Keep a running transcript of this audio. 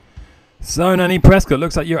So, Nanny Prescott,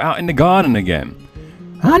 looks like you're out in the garden again.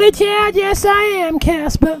 Honey child, yes I am,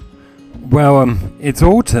 Casper. Well, it's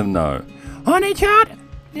autumn though. Honey child,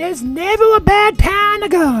 there's never a bad time in the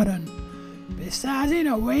garden. Besides,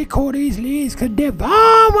 wait all these leaves, cause Devon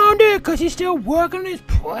won't do it, cause he's still working on his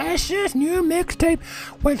precious new mixtape,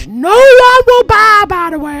 which no one will buy, by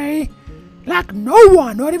the way. Like no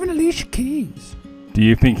one, not even Alicia Keys. Do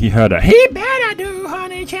you think he heard a He better do,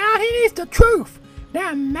 honey child, he needs the truth.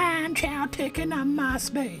 That man child taking up my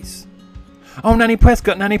space. Oh, Nanny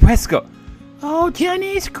Prescott. Oh,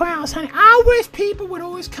 Jenny's Krause, honey. I wish people would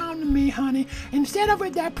always come to me, honey, instead of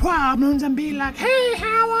with their problems and be like, hey,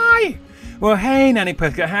 how are you? Well, hey, Nanny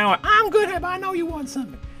Prescott, how are... I'm good, but I know you want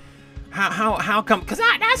something. How come... Because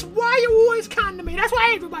that's why you always come to me. That's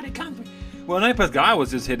why everybody comes to me. Well, Nanny Prescott, I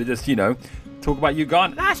was just here to just, talk about you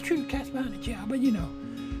garden. That's true, Casper, honey, child, but,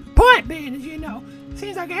 point being is,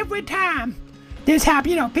 seems like every time this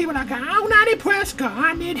happens, people are going, oh, Nanny Prescott,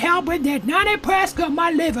 I need help with that. Nanny Prescott, my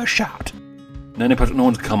liver shot. Nanny Prescott, no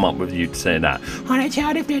one's come up with you to say that. Honey,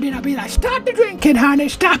 child, if they did, I'd be like, stop the drinking, honey,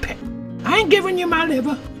 stop it. I ain't giving you my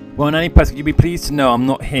liver. Well, Nanny Prescott, you'd be pleased to know I'm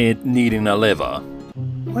not here needing a liver.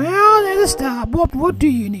 Well, there's a stop. What do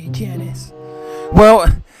you need, Janice? Well,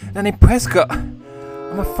 Nanny Prescott,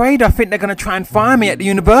 I'm afraid I think they're going to try and fire me at the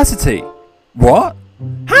university. What?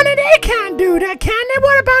 Honey, they can't do that, can they?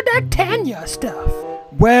 What about that tenure stuff?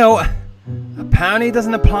 Well, apparently it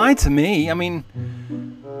doesn't apply to me. I mean...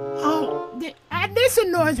 And this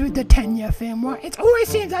annoys with the tenure thing, right? It always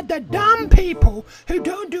seems that the dumb people who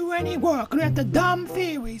don't do any work, who have the dumb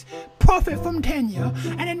theories, profit from tenure,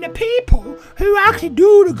 and then the people who actually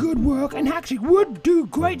do the good work and actually would do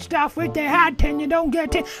great stuff if they had tenure don't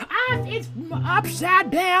get tenure. It's upside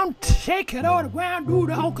down, shake it all around, do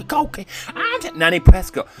the hokey cokey. Nanny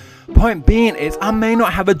Prescott, point being is I may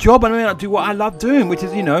not have a job and I may not do what I love doing, which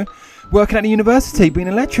is, working at the university, being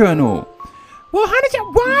a lecturer and all. Well,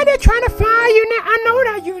 honey, why are they trying to fire you now? I know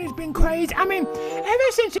that unit's been crazy. I mean,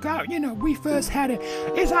 ever since we first had it,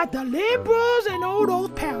 it's like the liberals and all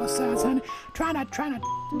those parasites, honey, trying to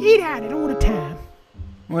eat at it all the time.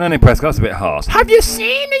 Well, Nanny Prescott, that's a bit harsh. Have you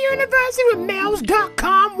seen the university with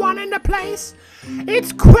Mails.com running the place?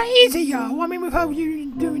 It's crazy, yo. I mean, with her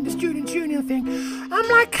doing the students' union thing. I'm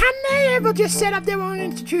like, can they ever just set up their own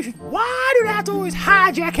institution? Why do they have to always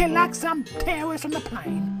hijack it like some terrorist from the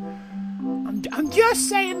plane? I'm just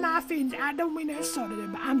saying my feelings. I don't mean to insult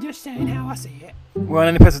it, but I'm just saying how I see it. Well,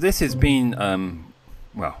 Nanny Prescott, this has been,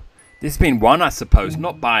 this has been one, I suppose,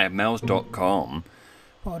 not by Mails.com.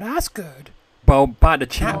 Oh, that's good. Well, by the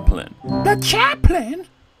Chaplain. The Chaplain?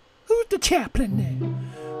 Who's the Chaplain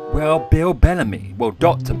then? Well, Bill Bellamy. Well,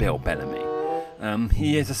 Dr. Bill Bellamy.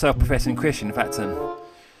 He is a self-professing Christian. In fact,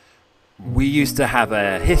 we used to have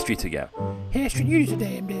a history together. History? You used to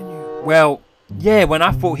date him, didn't you? Well, yeah, when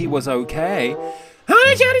I thought he was okay.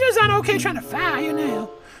 Honey, Johnny doesn't sound okay trying to fire you now.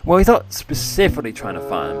 Well, he's not specifically trying to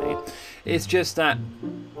fire me. It's just that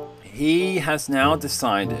he has now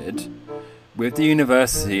decided, with the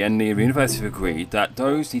university, and the university have agreed, that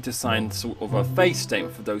those need to sign sort of a faith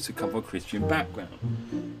statement for those who come from a Christian background.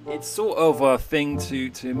 It's sort of a thing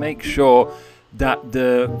to make sure that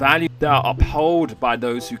the values that are upheld by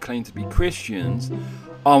those who claim to be Christians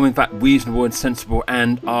are in fact reasonable and sensible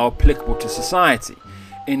and are applicable to society.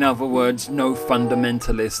 In other words, no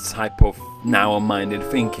fundamentalist type of narrow-minded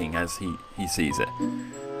thinking as he sees it.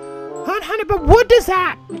 Honey, but what does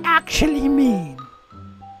that actually mean?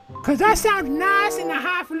 Because that sounds nice in a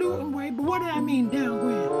highfalutin way, but what does that mean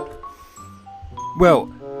downground?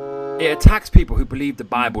 Well, it attacks people who believe the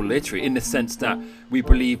Bible literally, in the sense that we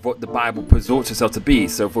believe what the Bible presents itself to be.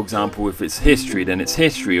 So, for example, if it's history, then it's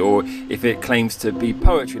history, or if it claims to be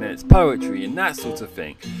poetry, then it's poetry, and that sort of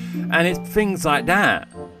thing. And it's things like that.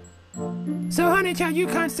 So, honey child, you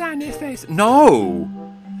can't sign this face. No!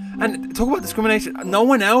 And talk about discrimination. No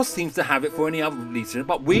one else seems to have it for any other reason,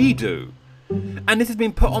 but we do. And this has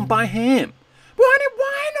been put on by him. Well, honey,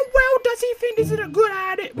 why in the world does he think this is a good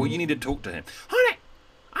idea? Well, you need to talk to him. Honey,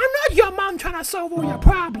 I'm not your mom trying to solve all your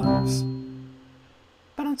problems.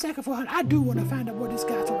 But on second thought, I do want to find out what this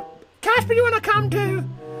guy's on. Casper, you want to come too?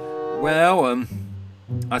 Well,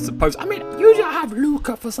 I suppose... I mean, usually I have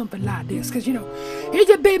Luca for something like this, because, he's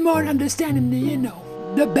a bit more understanding than,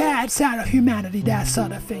 the bad side of humanity, that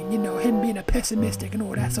sort of thing. Him being a pessimistic and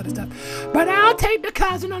all that sort of stuff. But I'll take the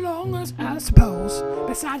cousin along, I suppose.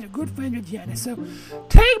 Besides, a good friend with Janice, so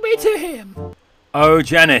take me to him. Oh,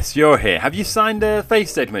 Janice, you're here. Have you signed a faith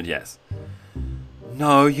statement yet?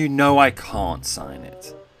 No, I can't sign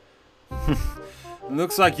it.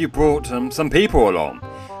 Looks like you brought some people along.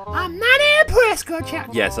 I'm not impressed, good chap.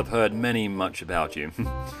 Yes, I've heard much about you.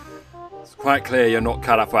 It's quite clear you're not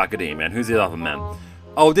cut out for academia. And who's the other man?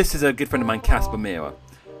 Oh, this is a good friend of mine, Casper Mira.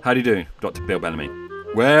 How do you do, Dr. Bill Bellamy?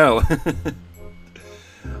 Well, I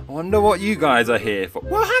wonder what you guys are here for.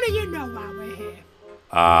 Well, honey, you know why we're here.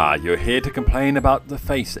 Ah, you're here to complain about the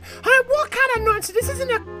face. Honey, what kind of nonsense? This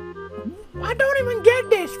isn't a... I don't even get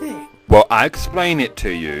this thing. Well, I explain it to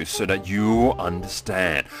you so that you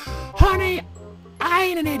understand. Honey, I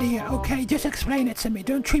ain't an idiot, okay? Just explain it to me.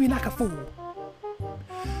 Don't treat me like a fool.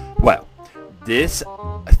 Well, this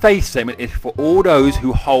faith statement is for all those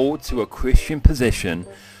who hold to a Christian position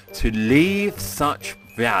to leave such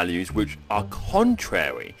values which are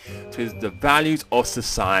contrary to the values of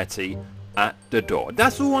society at the door.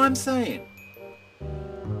 That's all I'm saying.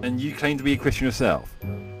 And you claim to be a Christian yourself?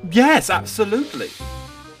 Yes, absolutely.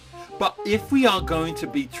 But if we are going to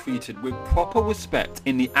be treated with proper respect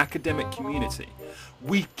in the academic community,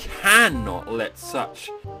 we cannot let such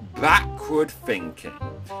backward thinking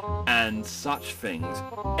and such things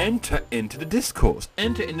enter into the discourse,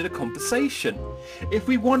 enter into the conversation. If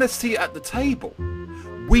we want a seat at the table,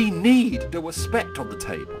 we need the respect of the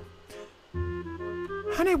table.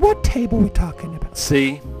 Honey, what table are we talking about?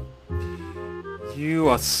 See? You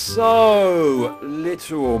are so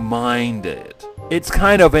literal-minded. It's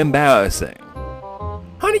kind of embarrassing.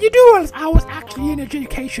 Honey, you do realize I was actually in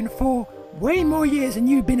education for way more years than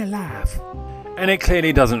you've been alive. And it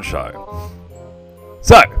clearly doesn't show.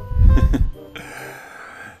 So,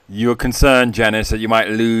 you're concerned, Janice, that you might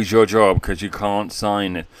lose your job because you can't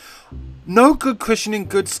sign it. No good Christian in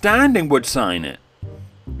good standing would sign it.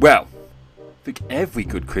 Well, I think every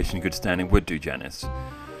good Christian in good standing would do, Janice.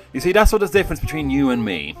 You see, that's what the difference between you and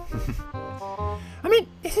me. I mean,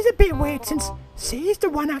 this is a bit weird since she's the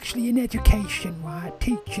one actually in education, right?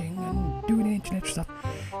 Teaching and doing the internet stuff.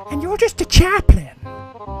 And you're just a chaplain.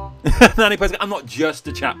 I'm not just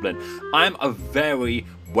a chaplain. I'm a very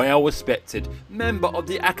well-respected member of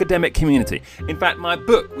the academic community. In fact, my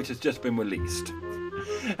book, which has just been released,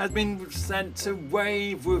 has been sent to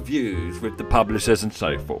rave reviews with the publishers and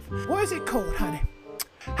so forth. What is it called, honey?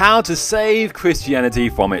 How to Save Christianity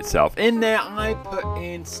from Itself. In there, I put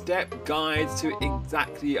in step guides to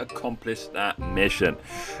exactly accomplish that mission.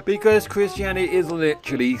 Because Christianity is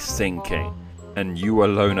literally sinking, and you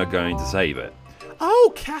alone are going to save it.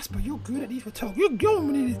 Oh, Casper, you're good at these for talk. You're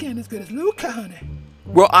going again as good as Luca, honey.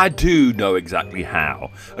 Well, I do know exactly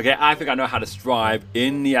how. Okay, I think I know how to strive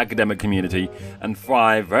in the academic community and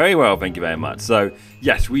thrive very well, thank you very much. So,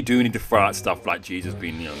 yes, we do need to throw out stuff like Jesus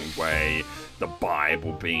being the only way, the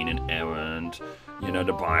Bible being inerrant, you know,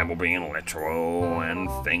 the Bible being literal and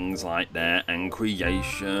things like that, and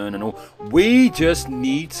creation and all. We just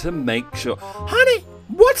need to make sure... Honey,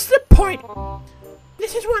 what's the point?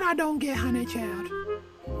 This is what I don't get, honey child.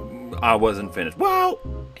 I wasn't finished. Well,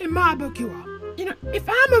 in my book you are. You know, if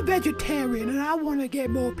I'm a vegetarian and I want to get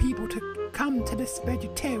more people to come to this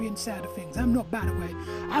vegetarian side of things, I'm not, by the way,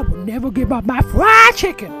 I will never give up my fried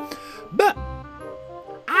chicken. But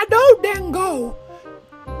I don't then go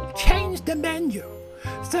change the menu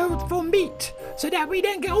so for meat, so that we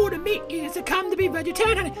then get all the meat eaters to come to be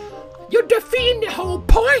vegetarian, honey. You're defeating the whole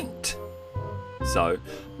point. So?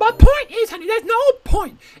 My point is, honey, there's no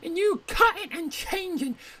point in you cutting and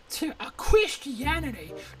changing to a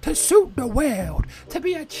Christianity to suit the world, to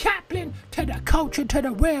be a chaplain to the culture, to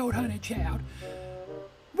the world, honey child.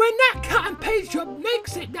 When that cut and paste job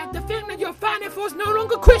makes it that the thing that you're fighting for is no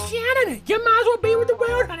longer Christianity, you might as well be with the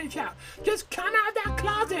world, honey child. Just come out of that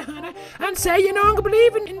closet, honey, and say you no longer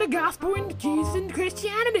believe in the gospel and Jesus and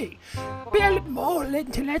Christianity. Be a little more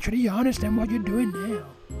intellectually honest than what you're doing now.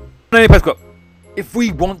 If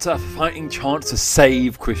we want a fighting chance to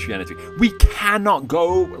save Christianity, we cannot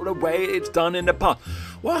go the way it's done in the past.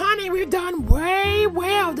 Well, honey, we've done way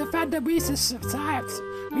well. The fact that we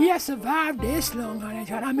have survived this long, honey.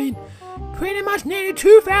 I mean, pretty much nearly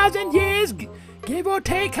 2,000 years, give or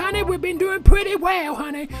take, honey. We've been doing pretty well,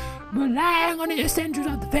 honey, relying on the essentials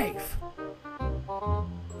of the faith.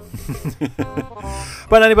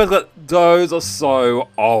 But anyways, those are so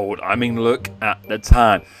old. I mean, look at the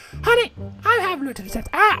time. Honey, I have looked at the steps.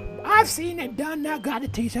 I've seen it done now, got the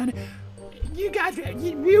teeth, honey. You guys,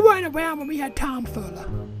 you weren't around when we had Tom Fuller.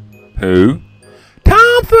 Who?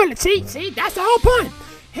 Tom Fuller. See, that's the whole point.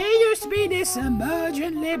 He used to be this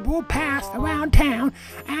emergent liberal pastor around town,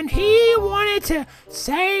 and he wanted to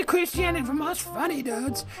save Christianity from us funny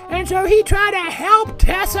dudes, and so he tried to help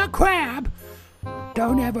Tessa Crab.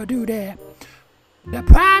 Don't ever do that. The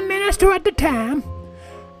Prime Minister at the time,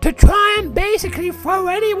 to try and basically throw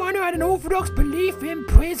anyone who had an orthodox belief in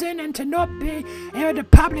prison and to not be able to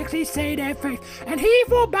publicly say their faith. And he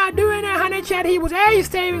thought by doing that, honey chat, he was A,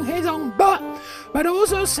 saving his own butt, but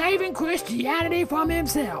also saving Christianity from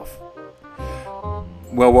himself.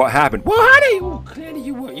 Well, what happened? Well, honey, well, clearly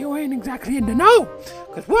you ain't exactly in the know.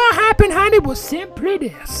 Because what happened, honey, was simply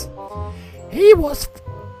this. He was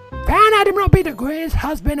found out to not be the greatest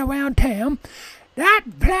husband around town. That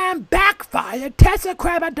plan backfired. Tessa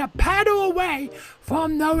Crab had to paddle away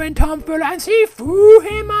from knowing Tom Fuller, and she threw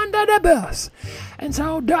him under the bus. And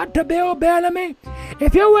so, Dr. Bill Bellamy,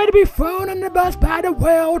 if you're ready to be thrown under the bus by the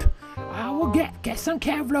world, I will get some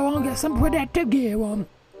Kevlar on, get some protective gear on.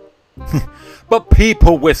 But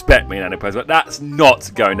people respect me, Nanny Press, but that's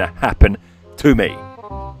not going to happen to me.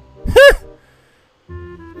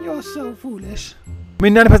 You're so foolish. I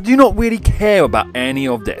mean, Nanny Press, do you not really care about any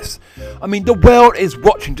of this? I mean, the world is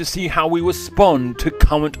watching to see how we respond to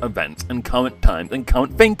current events and current times and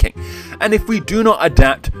current thinking. And if we do not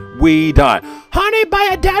adapt, we die. Honey, by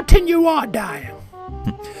adapting, you are dying.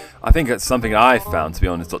 I think that's something I found, to be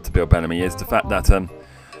honest, Dr. Bill Bellamy, is the fact that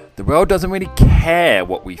the world doesn't really care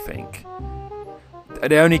what we think.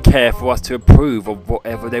 They only care for us to approve of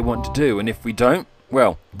whatever they want to do. And if we don't,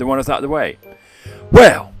 well, they want us out of the way.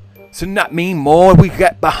 Well, shouldn't that mean more we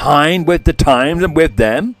get behind with the times and with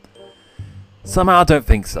them? Somehow I don't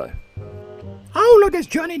think so. Oh, look, it's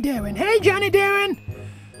Johnny Darren. Hey, Johnny Darren.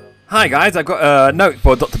 Hi, guys. I've got a note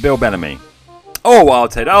for Dr. Bill Bellamy. Oh, I'll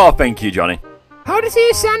take that. Oh, thank you, Johnny. Hope to see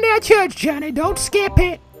you Sunday at church, Johnny. Don't skip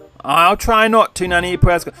it. I'll try not to, Nanny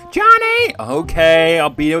Prescott. Johnny! Okay, I'll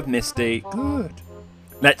be with Misty. Good.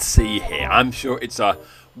 Let's see here. I'm sure it's a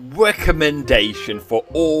recommendation for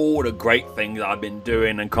all the great things I've been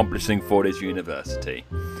doing and accomplishing for this university.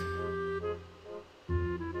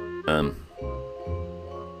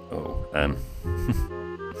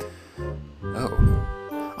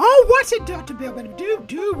 Oh, what's it, Dr. Bill?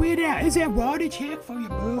 Do read it out. Is there a royalty check for your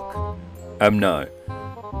book? No.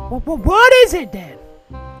 What is it then?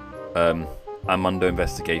 I'm under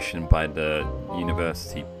investigation by the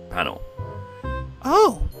university panel.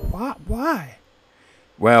 Oh, why?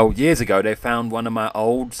 Well, years ago they found one of my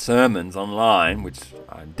old sermons online, which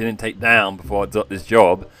I didn't take down before I got this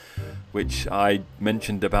job, which I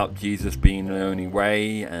mentioned about Jesus being the only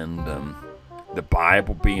way and the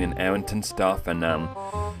Bible being inerrant and stuff, and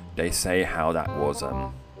they say how that was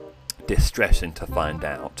distressing to find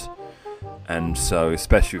out. And so,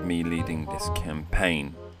 especially with me leading this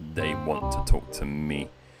campaign, they want to talk to me.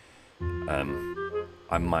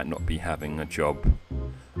 I might not be having a job.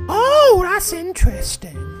 Oh, that's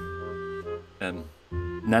interesting.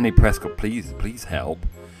 Nanny Prescott, please help.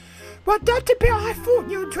 Well, Dr. Bill, I thought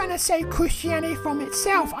you were trying to save Christianity from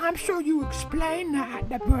itself. I'm sure you explained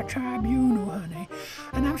that at the tribunal, honey.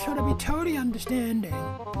 And I'm sure they'll be totally understanding.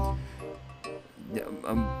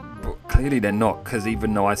 But clearly they're not, because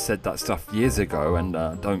even though I said that stuff years ago and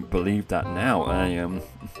don't believe that now,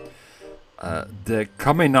 they're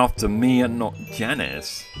coming after me and not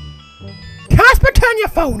Janice. Casper, turn your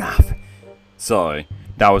phone off. Sorry,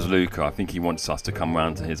 that was Luca. I think he wants us to come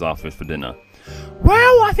round to his office for dinner.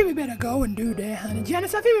 Well, I think we better go and do that, honey.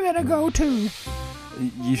 Janice, I think we better go too.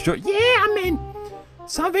 You sure? Yeah, I mean,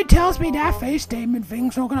 something tells me that face statement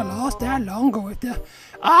thing's not gonna last that long, or if the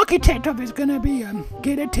architect of it's gonna be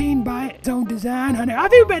guillotined by its own design, honey. I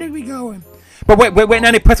think we better be going. But wait,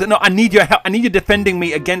 Nanny Prescott, no, I need your help. I need you defending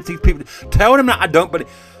me against these people. Tell them that I don't believe.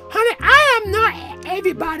 Honey, I am not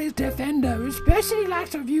everybody's defender, especially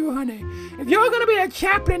likes of you, honey. If you're gonna be a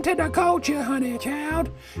chaplain to the culture, honey, child,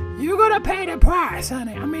 you're gonna pay the price,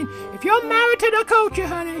 honey. I mean, if you're married to the culture,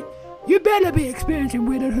 honey, you better be experiencing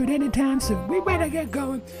widowhood anytime soon. We better get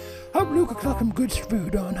going. Hope Luca got some good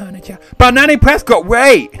food on, honey, child. But Nanny Prescott,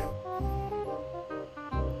 wait!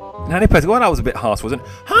 Nanny Prescott, well, that was a bit harsh, wasn't it?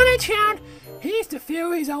 Honey, child, he needs to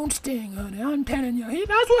feel his own sting, honey. I'm telling you,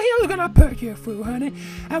 that's what he was gonna put you through, honey.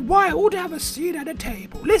 And why I ought to have a seat at the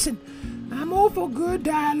table. Listen, I'm all for good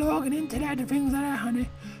dialogue and intellect and things like that, honey.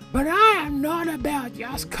 But I am not about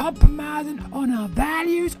just compromising on our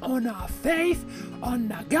values, on our faith, on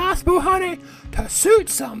the gospel, honey, to suit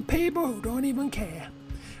some people who don't even care.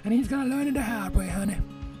 And he's gonna learn it the hard way, honey.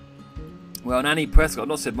 Well, Nanny Prescott,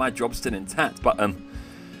 not said my job's still intact, but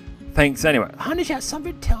thanks anyway. Honey,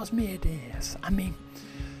 something tells me it is. I mean,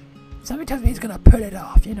 something tells me he's gonna put it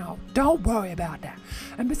off, you know. Don't worry about that.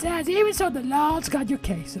 And besides, even so, the Lord's got your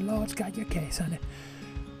case. The Lord's got your case, honey.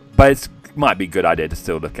 But it might be a good idea to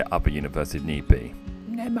still look at upper university if need be.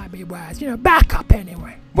 That might be wise. You know, back up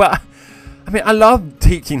anyway. Well, I mean, I love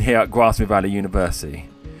teaching here at Grassmere Valley University.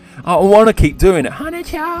 I want to keep doing it. Honey,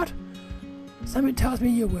 child, Something tells me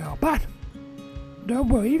you will, but don't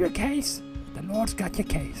worry your case. The Lord's got your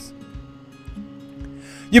case.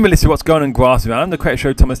 You may listen to What's Going On Grassroots. I'm the creator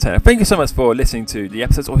show, Thomas Taylor. Thank you so much for listening to the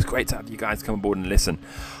episode. It's always great to have you guys come aboard and listen.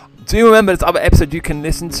 Do remember there's other episodes you can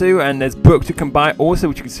listen to, and there's books you can buy also,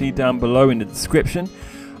 which you can see down below in the description.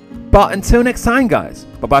 But until next time, guys,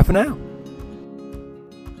 bye-bye for now.